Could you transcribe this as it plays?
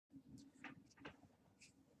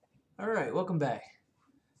Alright, welcome back.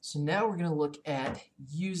 So now we're going to look at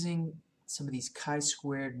using some of these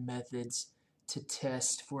chi-squared methods to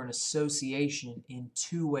test for an association in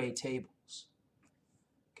two-way tables.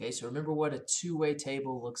 Okay, so remember what a two-way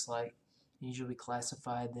table looks like. Usually we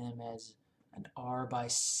classify them as an R by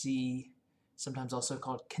C, sometimes also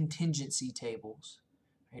called contingency tables.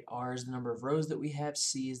 Right? R is the number of rows that we have,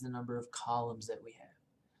 C is the number of columns that we have.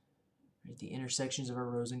 Right? The intersections of our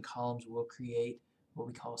rows and columns will create what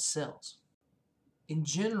we call cells. In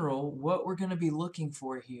general, what we're going to be looking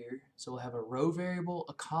for here, so we'll have a row variable,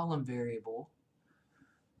 a column variable.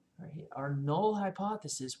 Right? Our null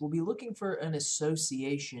hypothesis, we'll be looking for an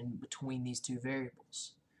association between these two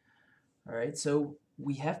variables. Alright, so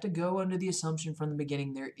we have to go under the assumption from the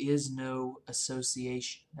beginning there is no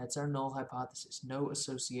association. That's our null hypothesis, no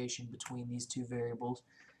association between these two variables.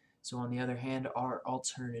 So on the other hand, our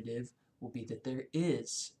alternative will be that there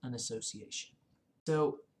is an association.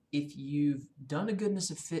 So if you've done a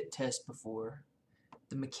goodness of fit test before,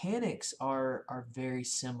 the mechanics are very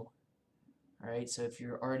similar. Alright, so if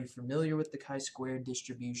you're already familiar with the chi-squared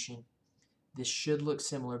distribution, this should look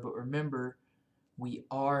similar, but remember, we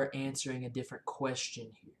are answering a different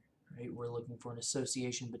question here. Right? We're looking for an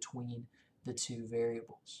association between the two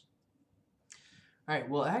variables. Alright,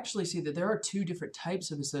 we'll actually see that there are two different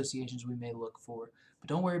types of associations we may look for, but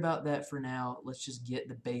don't worry about that for now. Let's just get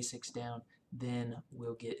the basics down, then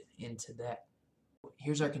we'll get into that.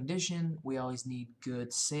 Here's our condition. We always need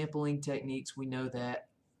good sampling techniques. We know that.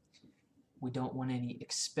 We don't want any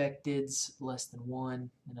expecteds less than 1,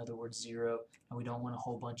 in other words 0, and we don't want a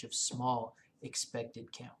whole bunch of small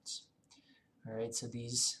expected counts. Alright, so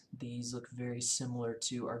these look very similar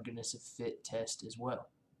to our goodness of fit test as well.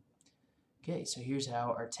 Okay, so here's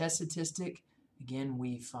how our test statistic. Again,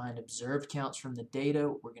 we find observed counts from the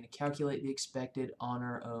data. We're going to calculate the expected on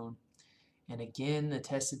our own. And again, the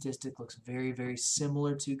test statistic looks very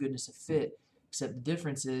similar to goodness of fit, except the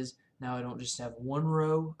difference is now I don't just have one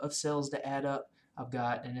row of cells to add up. I've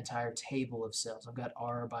got an entire table of cells. I've got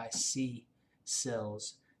R by C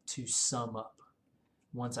cells to sum up.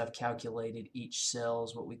 Once I've calculated each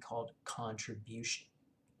cell's what we called contribution.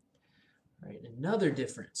 Right. Another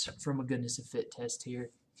difference from a goodness of fit test here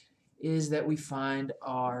is that we find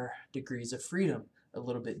our degrees of freedom a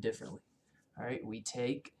little bit differently. All right, we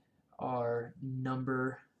take our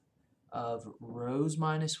number of rows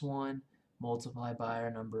minus 1 multiplied by our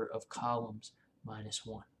number of columns minus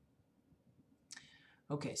 1.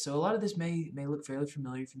 Okay, so a lot of this may look fairly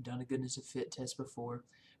familiar if you've done a goodness of fit test before,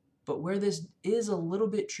 but where this is a little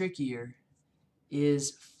bit trickier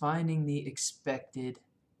is finding the expected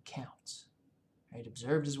counts. Right?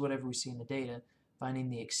 Observed is whatever we see in the data.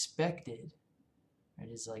 Finding the expected,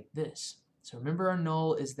 right, is like this. So remember, our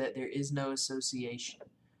null is that there is no association,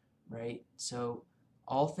 right? So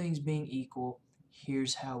all things being equal,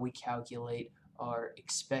 here's how we calculate our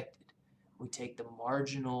expected. We take the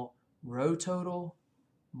marginal row total,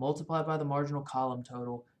 multiply by the marginal column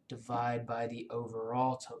total, divide by the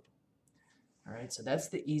overall total. All right, so that's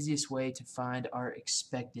the easiest way to find our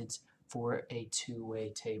expecteds for a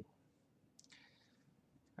two-way table.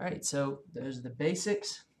 All right, so those are the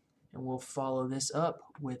basics, and we'll follow this up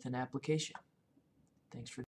with an application. Thanks for